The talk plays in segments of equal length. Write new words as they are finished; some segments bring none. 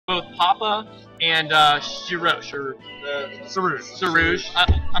both Papa and Sarouge.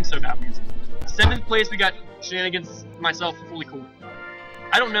 I'm so bad with these. 7th place we got Shenanigans, myself, fully cool.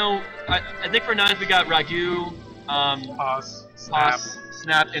 I don't know. I think for 9th we got Ragu,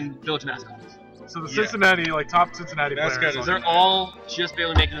 Snap, and Village Mascot. So the Cincinnati, like top Cincinnati players, they're all just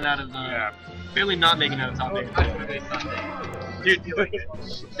barely making it out of the, barely not making it out of top 8. Dude,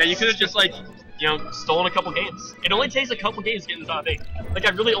 yeah, you could have just like, you know, stolen a couple games. It only takes a couple games to get in the top 8. Like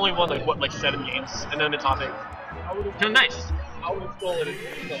I really only won like what, 7 games, and then I'm in top 8. Kind of nice. I would have stolen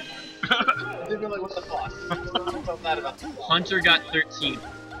it. I didn't really want the boss. I'm so glad about that. Hunter got 13.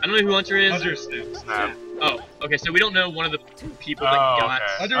 I don't know who Hunter is. Hunter's Snap. Oh, okay, so we don't know one of the people that got.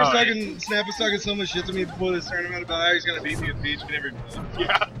 Okay. Hunter was talking, Snap was talking so much shit to me before this tournament about how he's gonna beat me with Peach. We never did.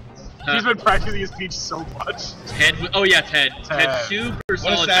 Yeah. He's been practicing his Peach so much. Ted, oh yeah, Ted super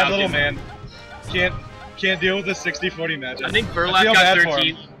solid. What a sad little man. Can't deal with the 60-40 matchup. I think Burlap got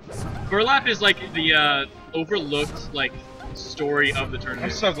 13. Burlap is like the overlooked like story of the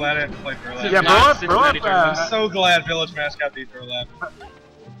tournament. I'm so glad I had to play Burlap. Yeah, Burlap. I'm so glad Village Mascot beat Burlap.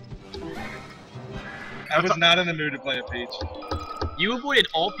 I was not in the mood to play a Peach. You avoided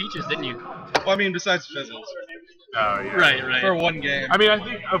all Peaches, didn't you? Well, I mean, besides Fizzles. Oh, yeah. Right. For one game. I mean, I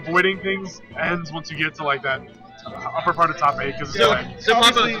think avoiding things ends once you get to like that upper part of top 8, because so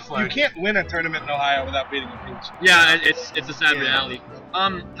obviously, you can't win a tournament in Ohio without beating a Peach. Yeah, it's a sad reality.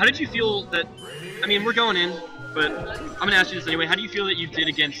 How did you feel that? I mean, we're going in, but I'm gonna ask you this anyway. How do you feel that you did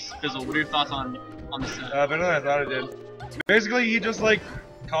against Fizzle? What are your thoughts on the set? Better than I thought I did. Basically, he just like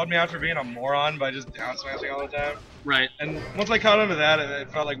called me out for being a moron by just down smashing all the time. Right. And once I caught on to that,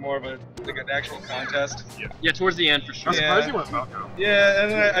 it felt like more of an actual contest. Yeah, towards the end for sure. I'm surprised he went Falco. Yeah,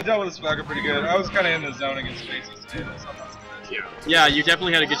 and I dealt with his Falco pretty good. I was kind of in the zone against Spaces today. Yeah, you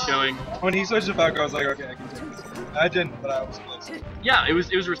definitely had a good showing. When he switched to Falco, I was like, okay, I can take this. I didn't, but I was close. Yeah, it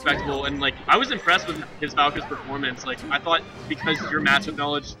was respectable, and like I was impressed with his Falco's performance. Like I thought because your matchup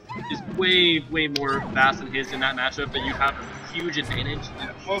knowledge is way more vast than his in that matchup, that you have a huge advantage.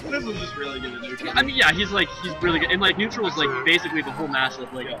 Yeah. Well, Fizzle's just really good at neutral. I mean, yeah, he's really good, and like neutral is like basically the whole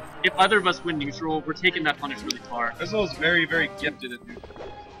matchup. Like if either of us win neutral, we're taking that punish really far. Fizzle's very gifted at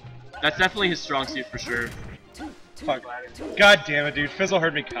neutral. That's definitely his strong suit for sure. Fuck. God damn it, dude. Fizzle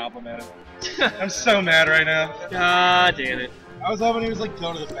heard me compliment him. I'm so mad right now. God damn it. I was hoping he was like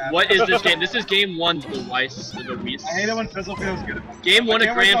go to the bathroom. What is this game? This is game 1 of the Weiss. I hate it when Fizzle feels good at me. Game 1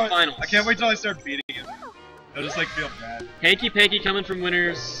 of Grand Finals. I can't wait till I start beating him. I'll just like feel bad. Hanky Panky coming from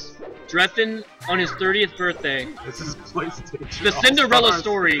winners. Drephen on his 30th birthday. This is PlayStation. The Cinderella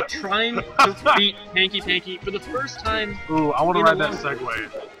story, trying to beat Hanky Panky for the first time. Ooh, I want to ride that Segway.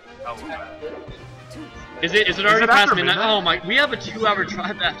 Is it already past midnight? Oh my, we have a 2-hour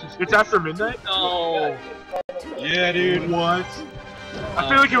drive after. It's after midnight? Oh. Yeah, dude. What? I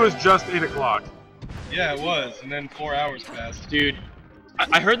feel like it was just 8 o'clock. Yeah, it was, and then 4 hours passed. Dude,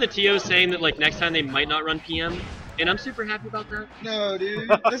 I heard the TO saying that like next time they might not run PM, and I'm super happy about that. No, dude.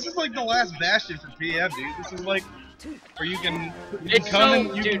 This is like the last bastion for PM, dude. This is like where you can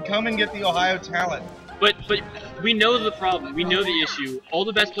come and get the Ohio talent. But we know the problem. We know the issue. All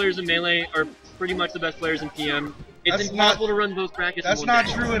the best players in Melee are pretty much the best players in PM. It's impossible to run both brackets. That's not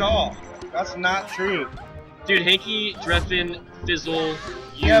true at all. That's not true. Dude, Hanky, Drephen, Fizzle,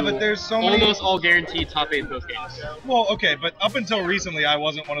 yeah, but there's so many... almost all guaranteed top 8 in both games. Well, okay, but up until recently, I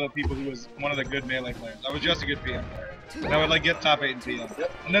wasn't one of the people who was one of the good Melee players. I was just a good PM player. And I would like get top 8 in PM.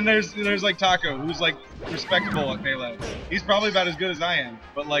 And then there's like Taco, who's like respectable at Melee. He's probably about as good as I am,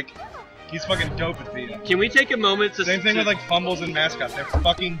 but like he's fucking dope at PM. Can we take a moment to... Same thing with like Fumbles and Mascot. They're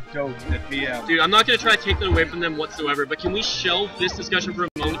fucking dope at PM. Dude, I'm not going to try to take that away from them whatsoever, but can we shelve this discussion for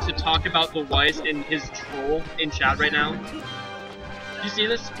a moment to talk about the Weiss and his troll in chat right now? You see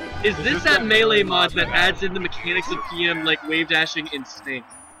this? Is this that Melee mod that adds in the mechanics of PM like wave dashing instinct?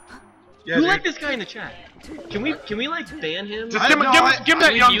 Yeah, Who dude. let this guy in the chat? Can we like ban him? Just give him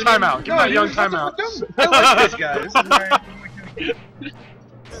that young timeout. Give him that young timeout. I like this guy. This is very...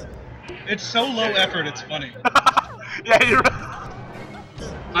 It's so low effort, it's funny. Yeah, you're right.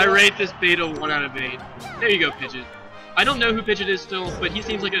 I rate this beta 1 out of 8. There you go, Pidgeot. I don't know who Pidgeot is still, but he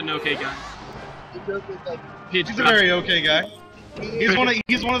seems like an okay guy. He's a very okay guy. He's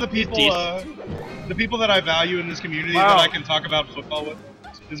one of the people that I value in this community that I can talk about football with.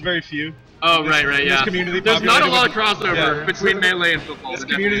 There's very few. Oh, right, yeah. This community There's not a lot of crossover between Melee and football. This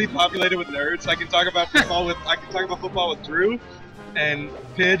community populated with nerds. I can talk about football with Drew and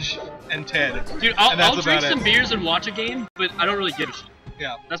Pidge and Ted. Dude, I'll drink some beers and watch a game, but I don't really give a shit.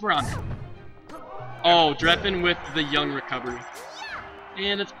 Yeah. That's where I'm at. Oh, Drephen with the young recovery.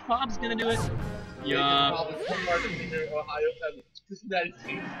 And it's Prob's gonna do it. Yeah.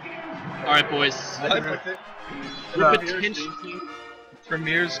 Alright, boys. We're potentially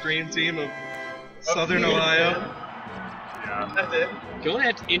Premier stream team of Southern Ohio. Yeah. That's it. going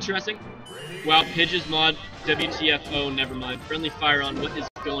at interesting. Wow, Pidge's mod, WTFO, never mind. Friendly fire on, what is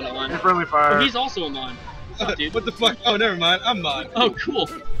going on? Hey, friendly fire. Oh, he's also a mod. What's up, dude? What the fuck? Oh, never mind. I'm mod. Oh, cool.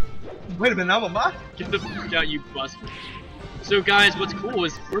 Wait a minute, I'm a mod? Get the fuck out, you bust. So, guys, what's cool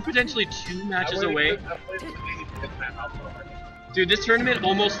is we're potentially 2 matches away. Dude, this tournament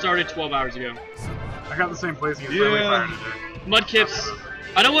almost started 12 hours ago. I got the same place against friendly fire today. Mudkips,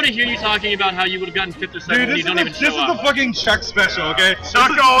 I don't want to hear you talking about how you would have gotten 5th or 7th Dude, when you don't even this show is up. the fucking Chuck special, okay?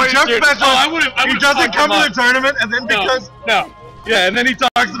 Chuck always Chuck dude. special. Oh, I would've he doesn't come to the tournament, and then because No. yeah, and then he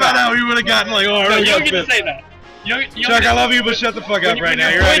talks about how he would have gotten like, oh, No, I you don't got get to fifth. say that. You don't Chuck, get I love you, but shut the fuck up right now.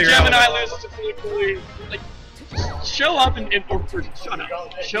 when You're out of your your boy Gemini element. loses to Fully, like, show up and or shut up.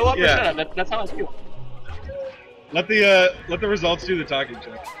 Show up or Yeah. shut up. That's how I feel. Let the results do the talking,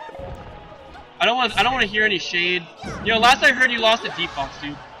 Chuck. I don't want to hear any shade. You know, last I heard you lost to Deepbox,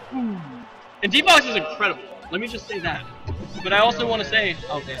 dude. And Deepbox is incredible. Let me just say that. But I also want to say,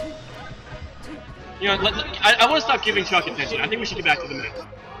 oh damn. You know, I want to stop giving Chuck attention. I think we should get back to the match.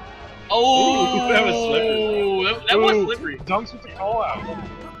 Oh, Ooh, that was slippery. That was slippery. Dunks with the call out.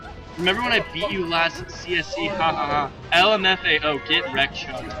 Remember when I beat you last CSC? Ha ha ha. LMFAO, get wrecked,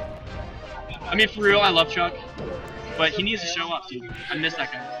 Chuck. I mean, for real, I love Chuck. But he needs to show up, dude. I miss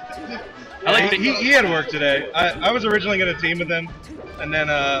that guy. I like he had work today. I was originally gonna team with him, and then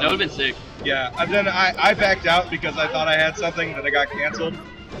that would have been sick. yeah, and then I backed out because I thought I had something that I got canceled.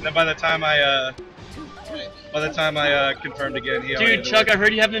 And then by the time I confirmed again, he already Dude, had Chuck, work. I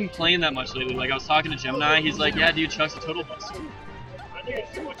heard you haven't been playing that much lately. Like, I was talking to Gemini, he's like, yeah, dude, Chuck's a total bust.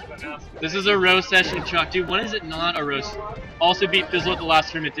 This is a roast session, Chuck. Dude, when is it not a roast? Also beat Fizzle at the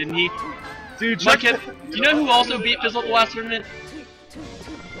last tournament, didn't he? Dude, Chuck. Chuck, do you know who also beat Fizzle at the last tournament?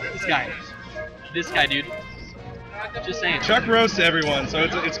 This guy. This guy, dude. Just saying. Chuck roasts everyone, so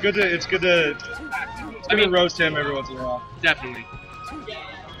it's good to roast him every once in a while. Definitely.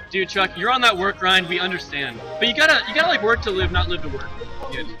 Dude, Chuck, you're on that work grind, we understand. But you gotta like work to live, not live to work.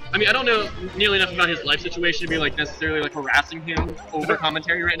 Yeah. I mean, I don't know nearly enough about his life situation to be like necessarily like harassing him over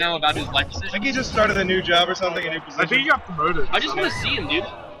commentary right now about his life I decision. think he just started a new job or something, a new position. I think he got promoted. I just want to see him, dude.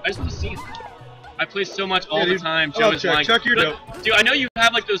 I just want to see him. I play so much all Yeah, the dude. time. I Joe love is Chuck. lying. Chuck, you're But, dude, I know you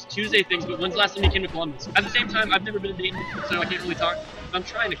have like those Tuesday things, but when's the last time you came to Columbus? At the same time, I've never been to Dayton, so I can't really talk. I'm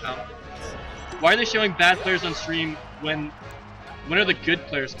trying to come. Why are they showing bad players on stream when are the good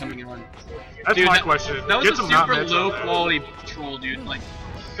players coming on? That's Dude, my that- question. That was Get a some super not low quality troll, dude. Like,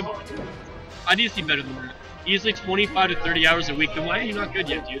 come on. I need to see better than that. Easily 25 to 30 hours a week. Then why are you not good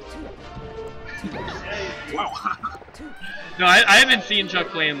yet, dude? Wow. No, I haven't seen Chuck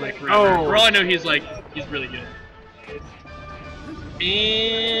play in like forever. Oh. For all I know, he's really good.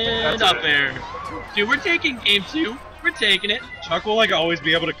 And That's up it. there. Dude, we're taking game 2. We're taking it. Chuck will like always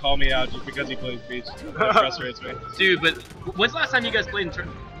be able to call me out just because he plays Beach. That frustrates me. Dude, but when's the last time you guys played in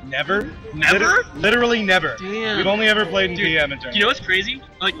tournament? Never? Never? Literally never. Damn. We've only ever played in Dude, PM in tournament. You know what's crazy?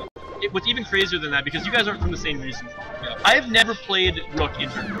 Like, what's even crazier than that, because you guys aren't from the same region. Yeah. I've never played Rook in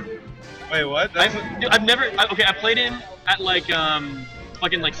tournament. Wait, what? I've never. Okay, I played in at like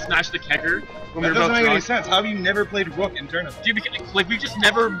fucking like Smash the Kecker when we That were doesn't both make any drunk. sense. How have you never played Rook in tournament? Dude, because, like we just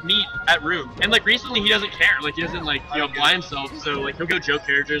never meet at room, and like recently he doesn't care. Like he doesn't like blind himself. So like he'll go joke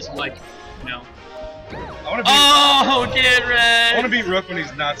characters like, you know. I want to beat. Oh, get I want to red. beat Rook when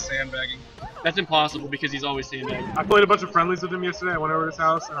he's not sandbagging. That's impossible because he's always saying that. I played a bunch of friendlies with him yesterday. I went over to his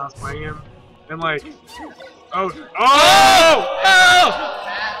house and I was playing him. And like, oh! Oh!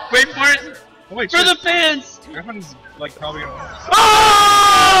 Wait for it. Oh, wait, For shit. the fans. Drephen's like probably gonna win.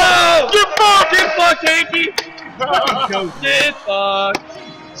 Oh! Get fucked, Hanky. Get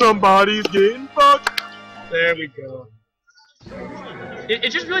fucked. Somebody's getting fucked! There we go. It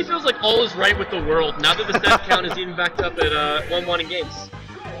just really feels like all is right with the world now that the stat count is even backed up at 1-1 in games.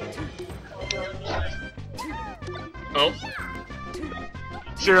 Oh.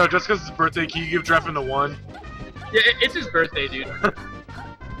 Shiro, just because it's his birthday, can you give Drephen a 1? Yeah, it's his birthday, dude.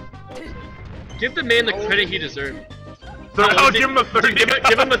 Give the man the credit he deserved. I'll give him a 30.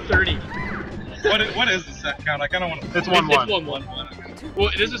 Give him a 30. What is the set count? I kind of want to. It's 1-1. It's 1-1. Well,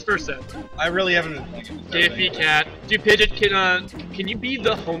 this is his first set. I really haven't been playing it. Giphy cat. Dude, Pidgeot, can you be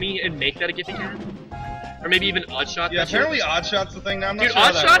the homie and make that a Giphy cat? or maybe even odd shot. Yeah, apparently odd shot's the thing now. I'm not Dude, sure odd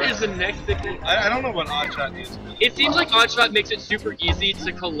how that shot works. is the next big thing. I don't know what odd shot is. It seems like odd shot makes it super easy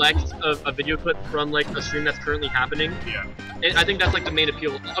to collect a video clip from like a stream that's currently happening. Yeah. And I think that's like the main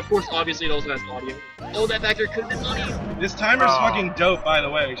appeal. Of course, obviously it also has audio. Oh, that back there could have been audio. This timer's Oh. fucking dope, by the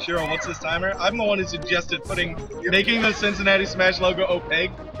way. Cheryl, what's this timer? I'm the one who suggested making the Cincinnati Smash logo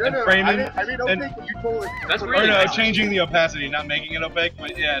opaque and framing, I mean, and- you totally. That's or really no, nice. changing the opacity, not making it opaque,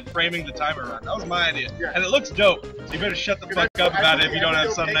 but yeah, and framing the timer run. That was my idea, Yeah. and it looks dope. So you better shut the fuck up about it if you don't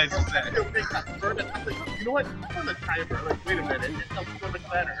have something nice to say. You know what? On the timer, like, wait a minute, it sounds so much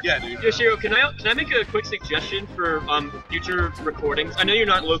better. Yeah, dude. Yeah, Shiro, can I make a quick suggestion for future recordings? I know you're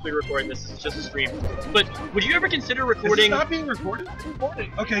not locally recording this; it's just a stream. But would you ever consider Is this recording? not being recorded?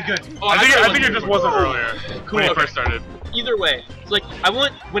 Okay, good. Oh, I think thought it was- just wasn't earlier Cool, when it okay. first started. Either way, it's like I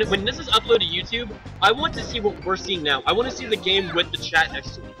want when this is uploaded to YouTube, I want to see what we're seeing now. I want to see the game with the chat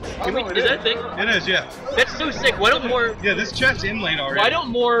next to it. Can we? Is that a thing? It is, yeah. That's so sick. Why don't more? Yeah, this chat's inlaid already. Why don't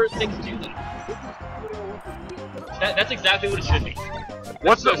more things do that? That's exactly what it should be.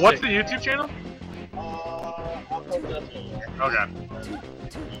 What's so the sick. YouTube channel? I'll post that somewhere. Okay.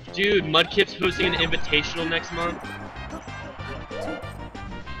 Dude, Mudkip's hosting an invitational next month.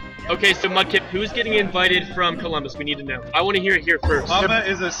 Okay, so Mudkip, who's getting invited from Columbus? We need to know. I want to hear it here first. Papa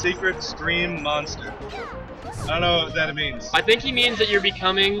is a secret stream monster. I don't know what that means. I think he means that you're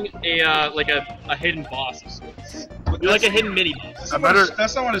becoming a like a hidden boss of sorts. You're like a hidden mini boss.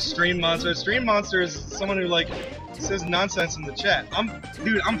 That's not what a stream monster is. Stream monster is someone who like says nonsense in the chat.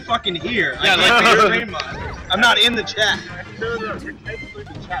 I'm fucking here. Yeah, I can't like- be a stream monster. I'm not in the chat. No, you're technically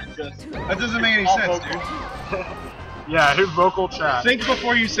the chat, just. That doesn't make any all sense, vocal. dude. Yeah, his vocal chat. Think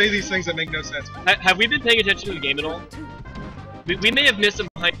before you say these things that make no sense. Have we been paying attention to the game at all? We may have missed some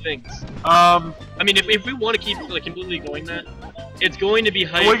hype things. I mean, if we want to keep like completely going that, it's going to be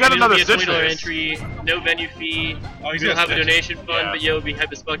hype. Well, we got It'll another be a $20 Citrus. entry, no venue fee. Oh, We'll have a donation fund, Yeah. but you'll be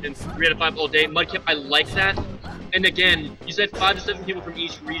hype as fuck and 3 out of 5 all day. Mudkip, I like that. And again, you said 5 to 7 people from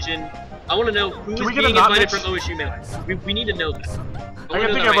each region. I want to know who's Can we get a being not invited mix? from OSU Melee. We need to know that. I wanna can know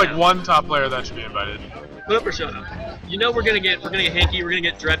think that of right like now. one top player that should be invited. Put up or shut up. You know we're gonna get Hanky, we're gonna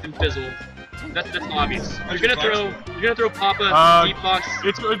get Drephen Fizzle. That's obvious. You're gonna throw Papa, Beatbox.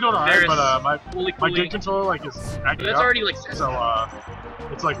 It's going alright, Varus, but my Fully. gate controller like is But acting that's up, already like. so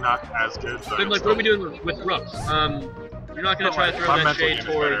it's like not as good. But Then like, what are we doing with Rook? You're not gonna try to throw My that mental shade game is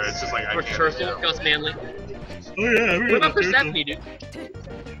better, towards it's just like I can't, Turtle, you know. Gus Manley. Oh yeah, What about Persephone, dude?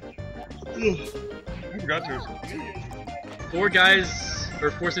 I forgot to. 4 guys,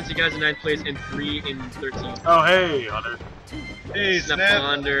 or 4 Cincy guys in 9th place and 3 in 13. Oh hey, Hunter. Hey, Snap Snap.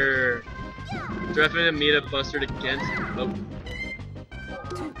 Ponder. Drephen and Meetup busted against. Oh,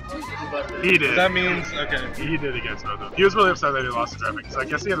 He did. That means okay. He did against both of them. He was really upset that he lost to Drephen because I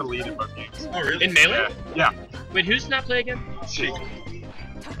guess he had a lead in both games. Oh really? in Melee? Yeah. Wait, who's Snap play again? Shake.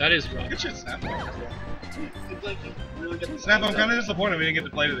 That is rough. Good shit, Snap. It's like you really get the Snap, I'm kind of disappointed we didn't get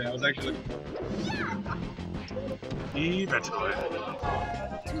to play today. I was actually Eventually.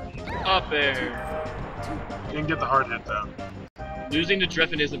 Up there. Didn't get the hard hit though. Losing to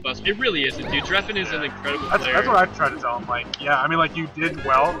Drephen isn't bust. It really isn't, dude. Drephen is an incredible player. That's what I try to tell him. Like, yeah, I mean, like you did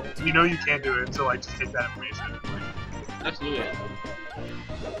well. You know you can do it, so like just take that information. Absolutely.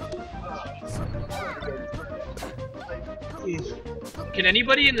 Can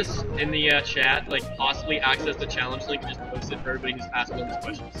anybody in the chat like possibly access the challenge link and just post it for everybody who's asking all these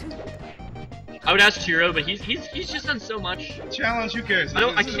questions? I would ask Chiro, but he's just done so much. challenge. Who cares?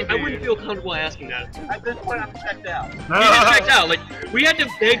 I This is okay. wouldn't feel comfortable asking that. At this point, I'm checked out. He just checked out. Like we had to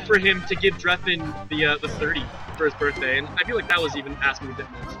beg for him to give Drephen the 30 for his birthday, and I feel like that was even asking a bit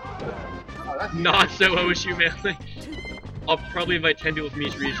much. Oh, that's Not so OSU Melee. I'll probably invite 10 people from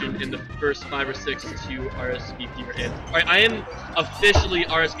each region in the first 5 or 6 to RSVP or in. Alright, I am officially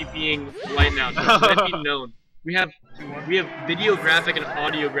RSVPing right now, so let it be known. We have videographic and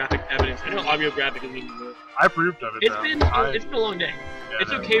audiographic evidence. I know audiographic doesn't even work. I approved of it. It's though. been a long day. Yeah, It's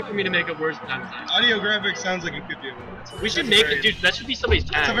no. okay for me to make up words from time to time. Audiographic sounds like it could be a word. We should make it, dude. That should be somebody's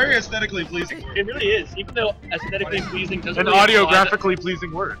tag. It's a very aesthetically pleasing word. It really is, even though aesthetically pleasing doesn't An really apply audiographically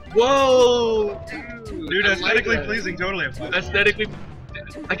pleasing word. Whoa, Dude, I like aesthetically that. pleasing totally applies. Aesthetically,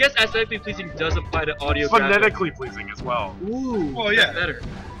 I guess aesthetically pleasing does apply to audio. Phonetically pleasing as well. Ooh, Well, yeah. that's better.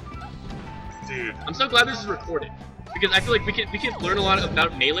 Dude. I'm so glad this is recorded because I feel like we can learn a lot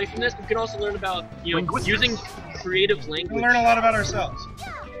about Melee from this. But we can also learn about Linguistics. using creative We language. learn a lot about ourselves.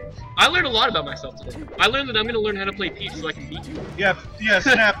 I learned a lot about myself today. I learned that I'm gonna learn how to play Peach so I can beat you. Yeah,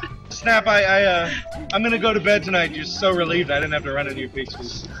 Snap. Snap, I'm gonna go to bed tonight just so relieved I didn't have to run into your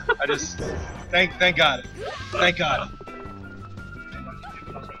pieces. I just, thank God. Thank God.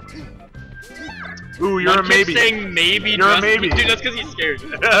 Ooh, you're a maybe. Saying maybe. You're a maybe. Dude, that's because he's scared.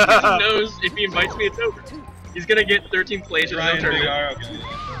 Because he knows if he invites me, it's over. He's gonna get 13th place in the tournament.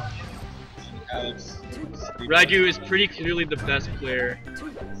 Alex. Ragu is pretty clearly the best player.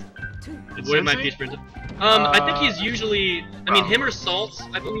 Avoid my peach printer. I think he's usually. I mean, him or Salt,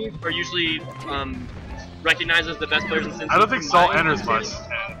 I believe, are usually recognized as the best players in Cincy. I don't think Salt enters much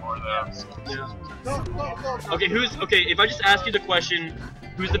anymore, though. Yeah. Okay, if I just ask you the question,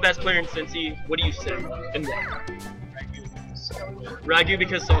 who's the best player in Cincy? What do you say? And why? Ragu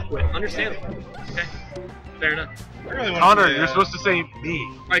because Salt quit. Understandable. Okay. Fair enough. Really Connor, you're supposed to say me.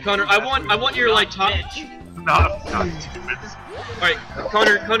 Alright, Connor, I want your like top. Not Alright,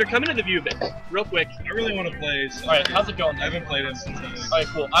 Connor, come into the view a bit, real quick. I really want to play. So Alright, how's it going? I haven't played it since. Alright,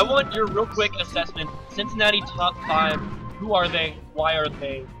 cool. I want your real quick assessment. Cincinnati top 5. Who are they? Why are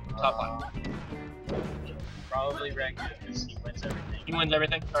they top 5? Probably Ragu because he wins everything. He wins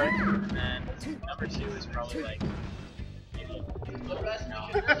everything. Alright. And number 2 is probably like.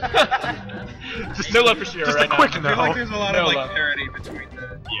 Just no love for Shiro just right a quick now. I feel no. like there's a lot No of love. parity between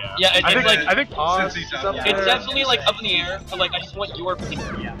the. Yeah, I think Oz Cincy is top up five. there. it's definitely like up in the air, but like I just want your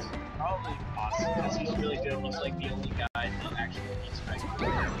opinion. Yeah, probably Austin because he's really good. He's like the only guy that actually beats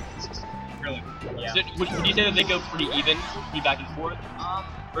Ragu. Really. Yeah. So, would you say that they go pretty even, pretty back and forth?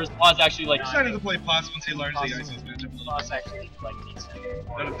 Or is Oz actually like? I'm excited to play Pos once he learns the ISIS matchup. Boss actually like beats him.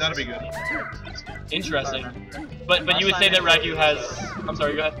 That'll be good. Interesting. But you would say that Ragu has. I'm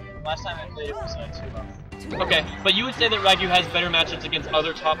sorry, go ahead. Last time I played it was 2-0. Okay, but you would say that Ragu has better matchups against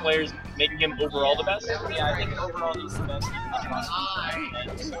other top players, making him overall the best? Yeah, I think overall he's the best.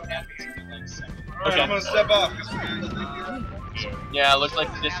 And so happy to be like second. Alright, I'm gonna step off because Yeah, it looks like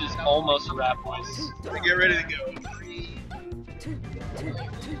this is almost a wrap, boys. we get ready to go.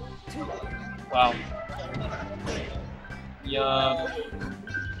 Wow. Yeah.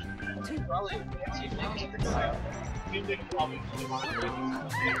 Probably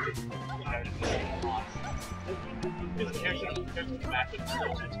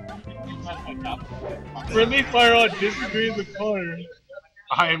Friendly fire on disagrees with Connor.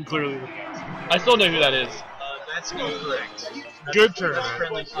 I am clearly the best. I still know who that is. that's incorrect. Good turn.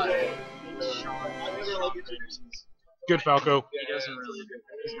 Friendly fire. Good Falco. He doesn't really do it.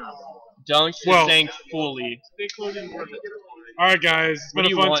 He's not wrong. Dunks Well- is saying fully. Alright guys, it's What been do a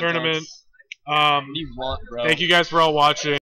you fun want, tournament. Dunks? What do you want, bro? Thank you guys for all watching.